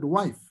beloved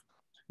wife.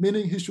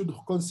 Meaning, he should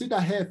consider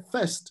her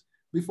first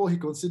before he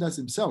considers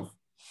himself.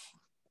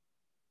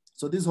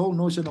 So this whole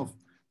notion of,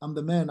 I'm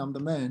the man,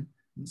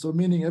 and so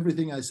meaning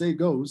everything I say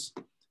goes,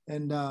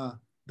 and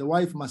the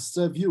wife must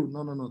serve you.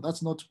 No.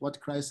 That's not what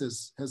Christ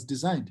has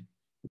designed.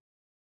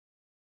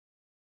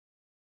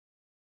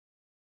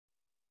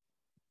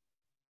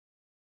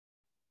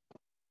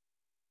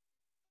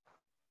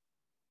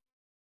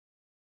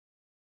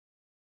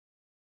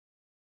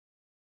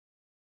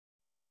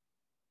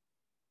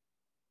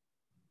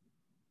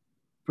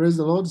 Praise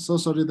the Lord. So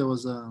sorry, there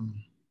was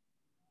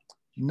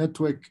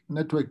network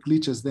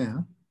glitches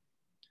there.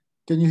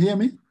 Can you hear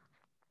me?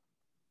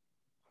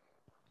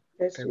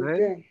 Yes, we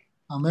can.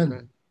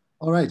 Amen.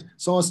 All right.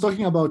 So I was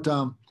talking about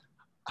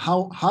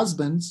how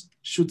husbands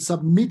should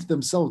submit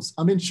themselves.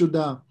 I mean, should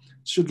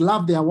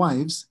love their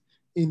wives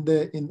in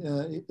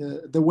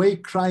the way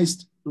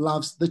Christ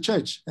loves the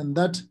church, and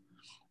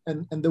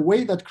the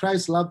way that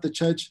Christ loved the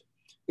church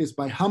is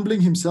by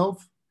humbling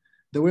himself,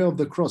 the way of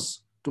the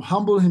cross, to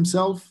humble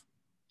himself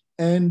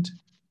and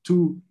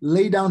to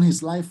lay down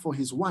his life for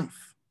his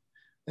wife.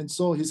 And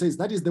so he says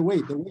that is the way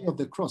of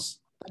the cross.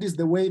 That is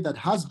the way that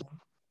husband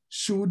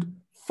should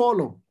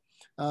follow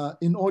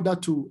in order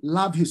to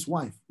love his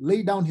wife,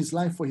 lay down his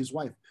life for his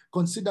wife,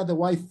 consider the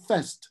wife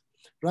first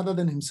rather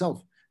than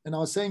himself. And I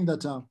was saying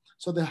that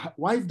so the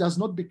wife does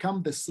not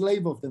become the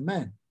slave of the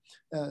man.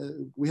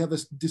 We have a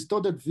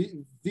distorted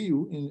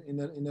view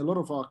in a lot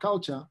of our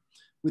culture.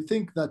 We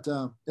think that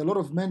a lot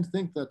of men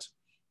think that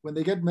when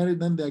they get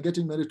married, then they're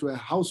getting married to a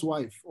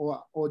housewife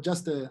or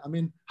just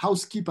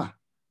housekeeper.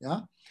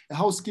 Yeah, a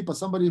housekeeper,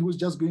 somebody who's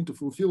just going to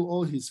fulfill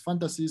all his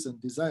fantasies and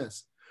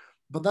desires.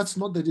 But that's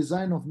not the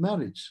design of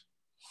marriage.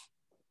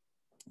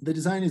 The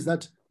design is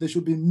that there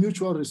should be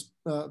mutual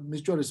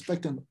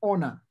respect and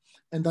honor,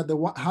 and that the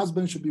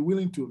husband should be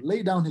willing to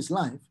lay down his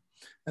life,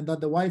 and that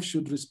the wife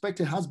should respect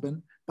her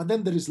husband. But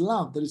then there is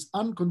love, there is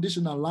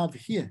unconditional love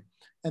here,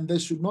 and there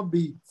should not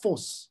be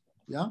force.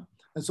 Yeah,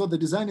 and so the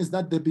design is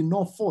that there be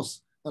no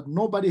force, that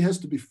nobody has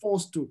to be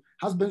forced to.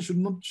 Husband should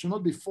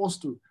not be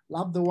forced to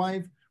love the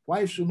wife.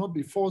 Wife should not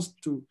be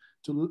forced to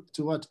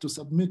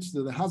submit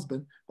to the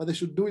husband, but they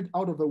should do it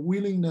out of a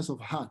willingness of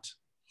heart.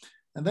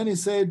 And then he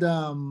said,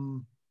 so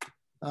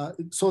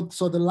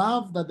the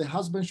love that the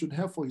husband should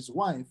have for his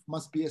wife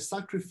must be a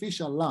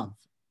sacrificial love.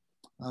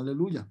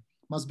 Hallelujah.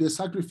 Must be a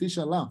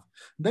sacrificial love.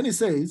 Then he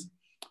says,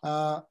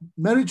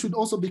 marriage should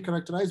also be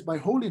characterized by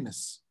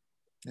holiness.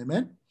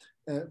 Amen.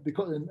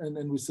 Because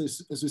we say,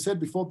 as we said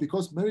before,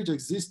 because marriage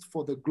exists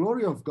for the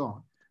glory of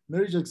God,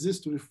 marriage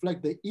exists to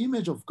reflect the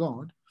image of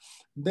God,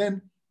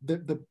 then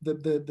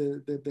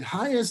the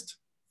highest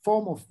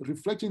form of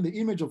reflecting the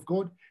image of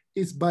God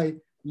is by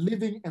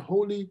living a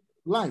holy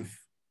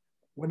life.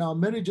 When our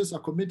marriages are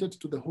committed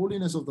to the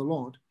holiness of the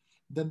Lord,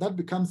 then that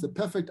becomes the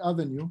perfect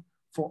avenue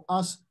for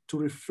us to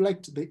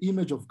reflect the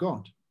image of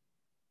God.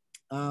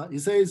 He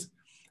says,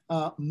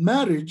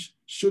 marriage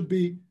should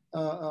be,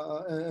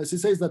 as he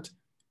says that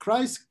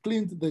Christ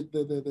cleaned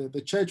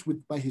the church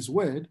by his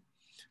word.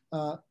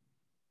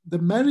 The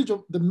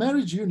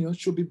marriage union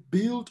should be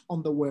built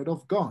on the word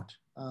of God.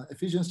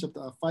 Ephesians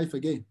chapter 5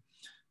 again.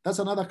 That's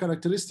another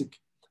characteristic,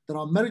 that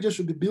our marriages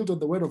should be built on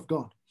the word of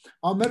God.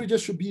 Our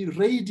marriages should be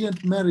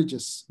radiant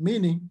marriages,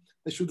 meaning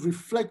they should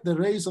reflect the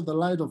rays of the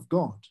light of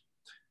God.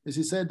 As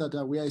he said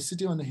that we are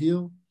sitting on a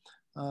hill,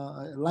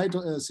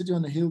 sitting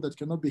on a hill that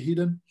cannot be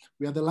hidden.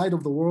 We are the light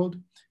of the world.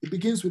 It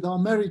begins with our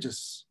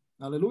marriages.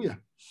 Hallelujah.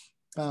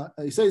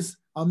 He says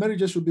our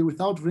marriages should be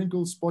without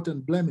wrinkle, spot,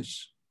 and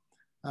blemish.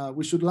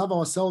 We should love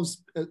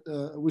ourselves.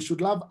 We should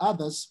love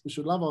others. We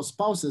should love our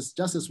spouses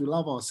just as we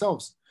love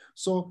ourselves.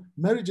 So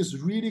marriage is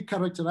really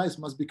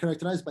must be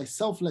characterized by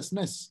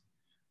selflessness.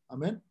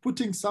 Amen.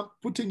 Putting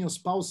your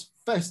spouse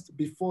first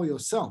before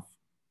yourself.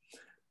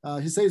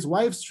 He says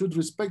wives should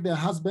respect their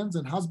husbands,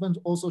 and husbands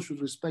also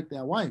should respect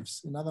their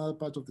wives, in another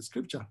part of the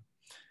scripture.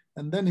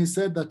 And then he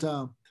said that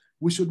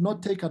we should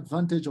not take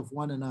advantage of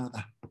one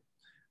another.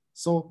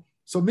 So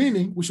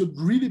meaning we should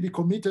really be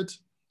committed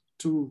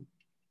to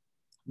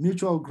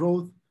mutual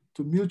growth,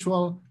 to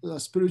mutual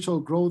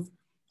spiritual growth.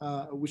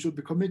 We should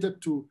be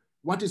committed to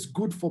what is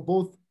good for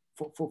both,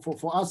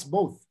 for us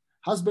both.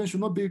 Husband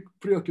should not be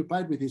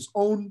preoccupied with his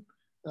own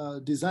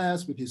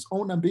desires, with his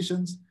own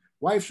ambitions.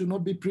 Wife should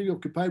not be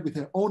preoccupied with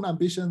her own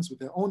ambitions,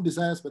 with her own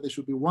desires, but there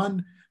should be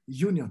one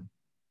union.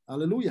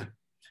 Hallelujah.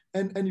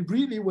 And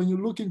really, when you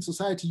look in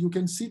society, you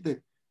can see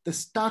the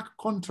stark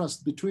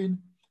contrast between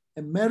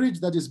a marriage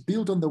that is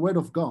built on the word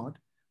of God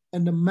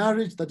and a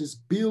marriage that is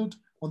built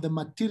on the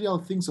material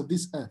things of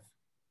this earth.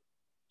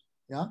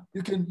 Yeah,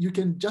 you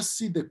can just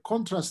see the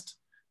contrast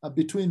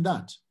between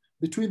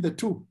the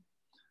two.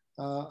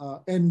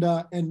 And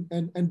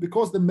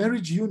because the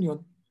marriage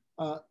union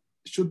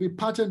should be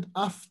patterned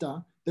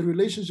after the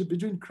relationship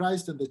between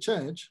Christ and the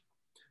church.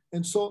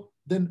 And so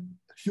then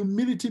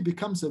humility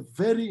becomes a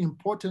very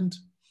important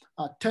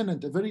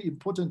tenet, a very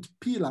important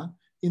pillar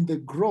in the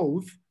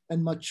growth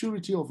and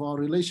maturity of our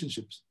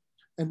relationships.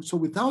 And so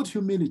without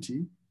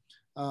humility,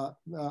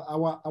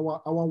 our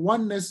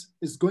oneness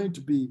is going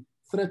to be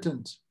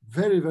threatened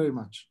very, very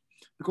much,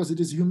 because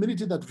it is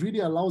humility that really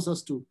allows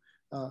us to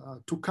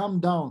come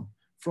down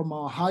from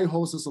our high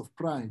horses of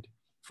pride,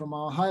 from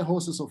our high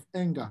horses of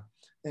anger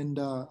and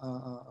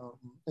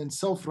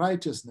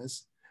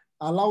self-righteousness,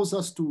 allows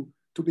us to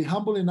be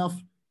humble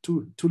enough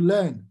to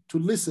learn, to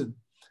listen,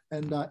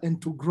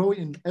 and to grow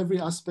in every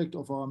aspect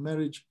of our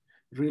marriage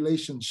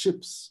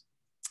relationships.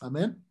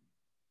 Amen.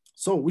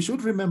 So we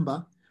should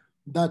remember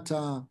that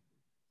for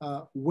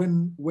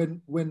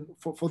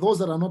those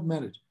that are not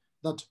married,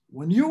 that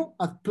when you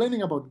are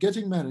planning about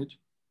getting married,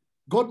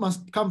 God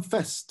must come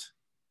first.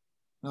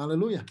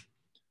 Hallelujah.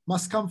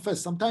 Must come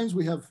first. Sometimes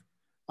we have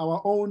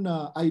our own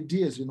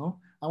ideas, you know.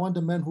 I want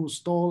a man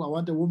who's tall. I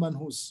want a woman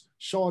who's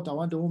short. I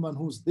want a woman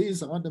who's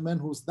this. I want a man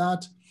who's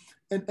that.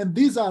 And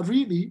these are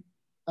really,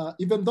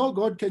 even though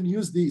God can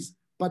use these,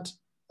 but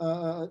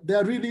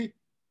they're really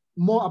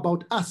more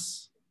about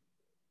us.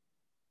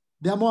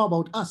 They're more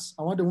about us.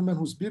 I want a woman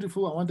who's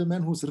beautiful. I want a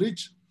man who's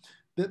rich.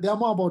 They are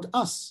more about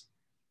us.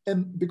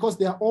 And because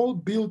they are all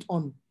built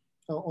on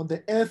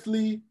the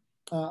earthly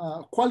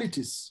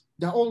qualities.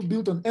 They're all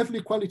built on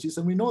earthly qualities.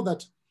 And we know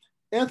that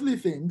earthly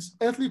things,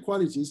 earthly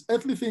qualities,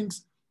 earthly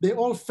things, they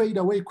all fade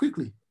away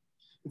quickly.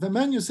 If a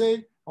man, you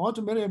say, I want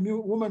to marry a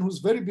woman who's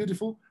very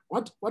beautiful,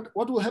 what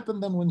will happen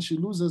then when she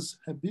loses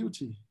her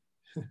beauty?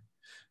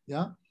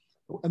 Yeah.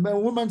 A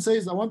woman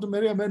says, I want to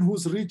marry a man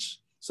who's rich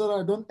so that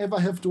I don't ever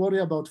have to worry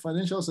about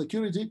financial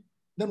security.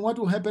 Then what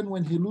will happen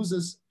when he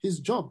loses his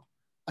job?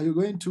 Are you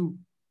going to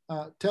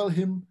tell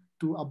him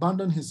to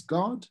abandon his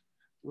God?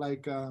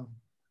 Like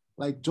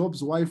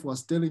Job's wife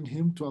was telling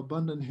him to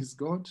abandon his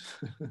God.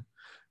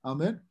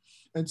 Amen.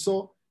 And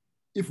so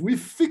if we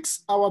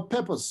fix our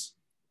purpose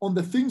on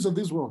the things of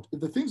this world, if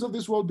the things of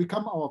this world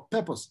become our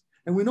purpose,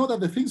 and we know that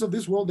the things of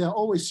this world, they are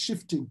always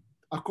shifting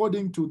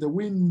according to the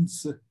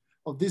winds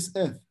of this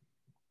earth.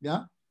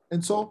 Yeah.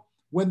 And so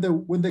when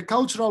the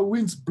cultural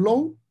winds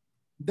blow,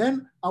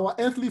 then our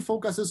earthly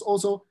focuses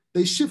also,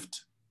 they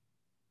shift.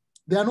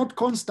 They are not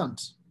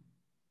constant.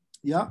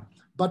 Yeah.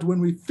 But when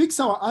we fix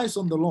our eyes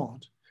on the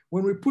Lord,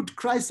 when we put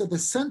Christ at the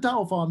center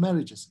of our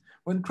marriages,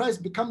 when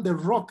Christ becomes the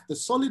rock, the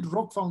solid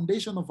rock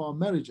foundation of our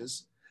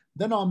marriages,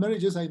 then our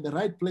marriages are in the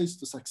right place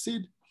to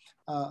succeed,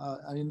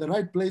 are in the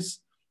right place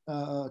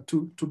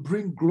to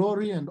bring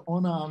glory and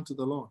honor unto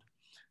the Lord.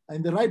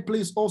 In the right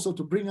place also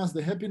to bring us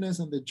the happiness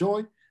and the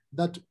joy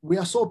that we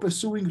are so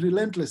pursuing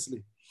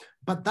relentlessly.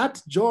 But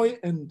that joy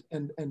and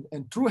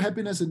true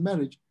happiness in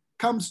marriage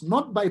comes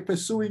not by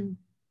pursuing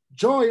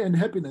joy and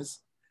happiness,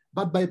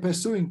 but by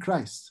pursuing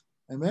Christ.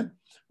 Amen.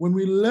 When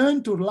we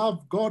learn to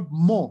love God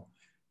more,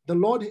 the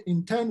Lord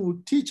in turn will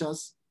teach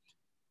us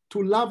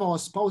to love our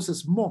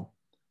spouses more.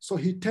 So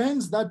he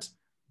turns that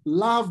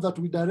love that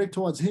we direct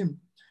towards him,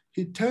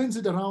 he turns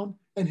it around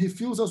and he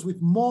fills us with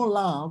more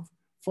love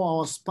for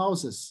our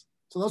spouses.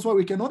 So that's why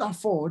we cannot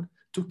afford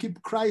to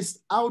keep Christ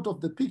out of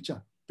the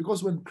picture.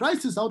 Because when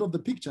Christ is out of the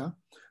picture,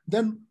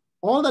 then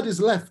all that is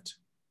left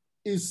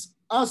is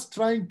us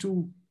trying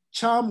to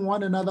charm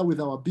one another with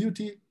our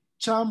beauty,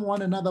 charm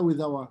one another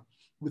with our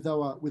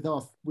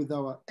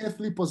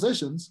earthly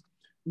possessions,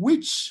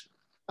 which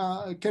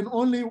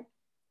only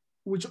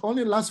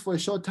last for a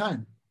short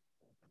time.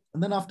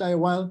 And then after a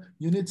while,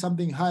 you need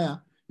something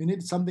higher. You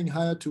need something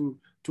higher to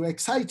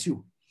excite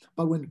you.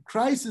 But when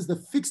Christ is the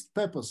fixed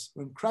purpose,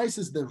 when Christ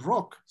is the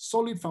rock,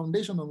 solid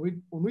foundation on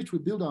which we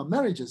build our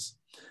marriages,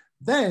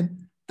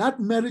 then that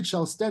marriage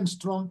shall stand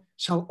strong,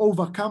 shall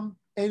overcome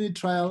any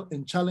trial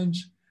and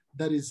challenge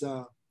that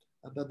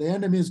the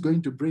enemy is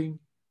going to bring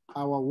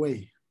our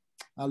way.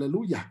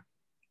 Hallelujah.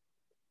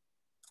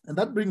 And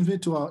that brings me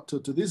to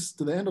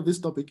the end of this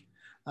topic.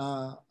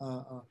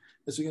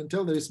 As you can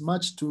tell, there is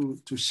much to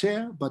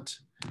share, but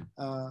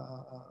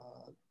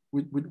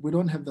we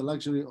don't have the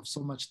luxury of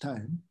so much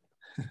time.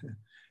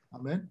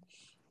 Amen.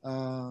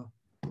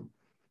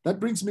 That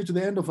brings me to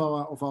the end of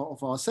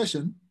our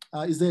session.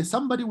 Is there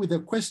somebody with a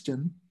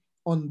question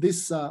on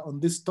this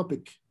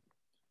topic?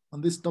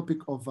 On this topic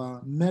of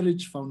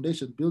marriage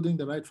foundation, building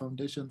the right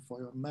foundation for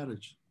your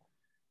marriage?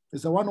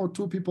 Is there one or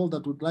two people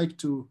that would like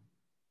to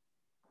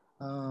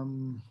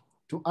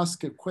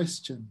ask a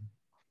question?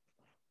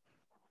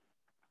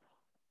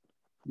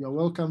 You're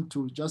welcome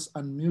to just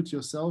unmute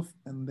yourself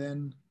and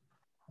then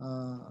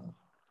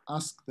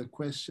ask the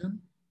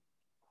question.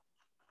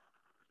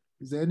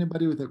 Is there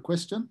anybody with a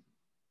question?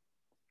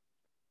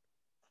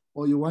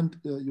 Or you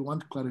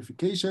want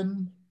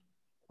clarification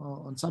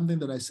on something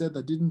that I said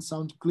that didn't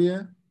sound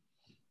clear?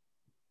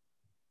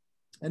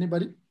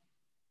 Anybody?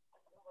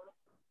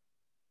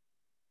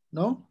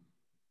 No?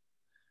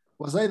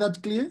 Was I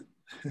that clear?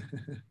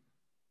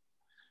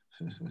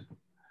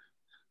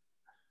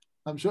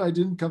 I'm sure I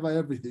didn't cover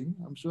everything.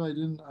 I'm sure I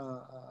didn't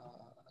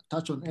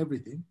touch on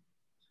everything.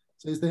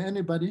 So is there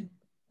anybody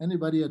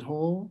at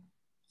all?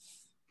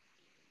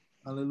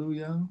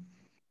 Hallelujah.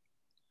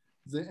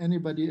 Is there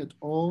anybody at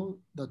all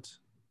that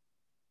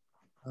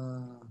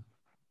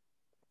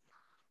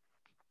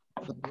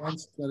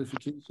wants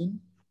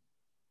clarification,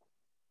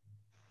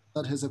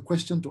 that has a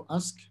question to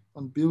ask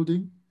on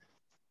building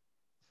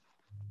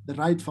the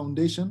right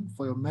foundation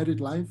for your married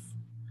life,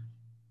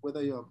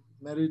 whether you're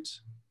married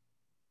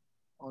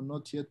or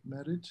not yet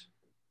married?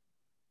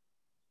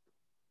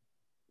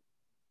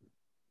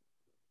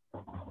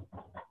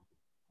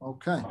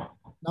 Okay.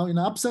 Now, in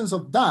absence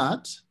of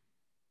that,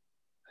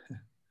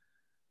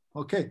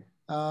 okay,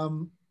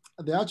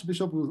 the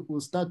Archbishop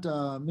will start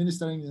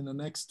ministering in the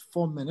next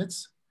 4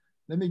 minutes.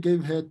 Let me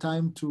give her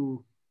time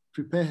to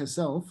prepare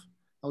herself.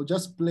 I'll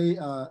just play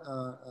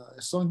a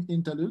song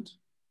interlude.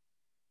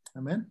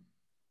 Amen.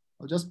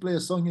 I'll just play a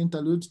song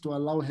interlude to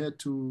allow her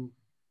to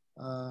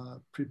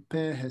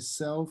prepare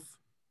herself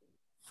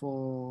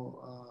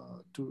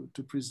for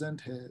to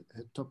present her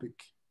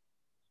topic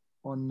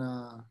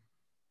on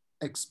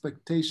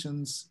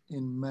expectations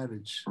in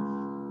marriage.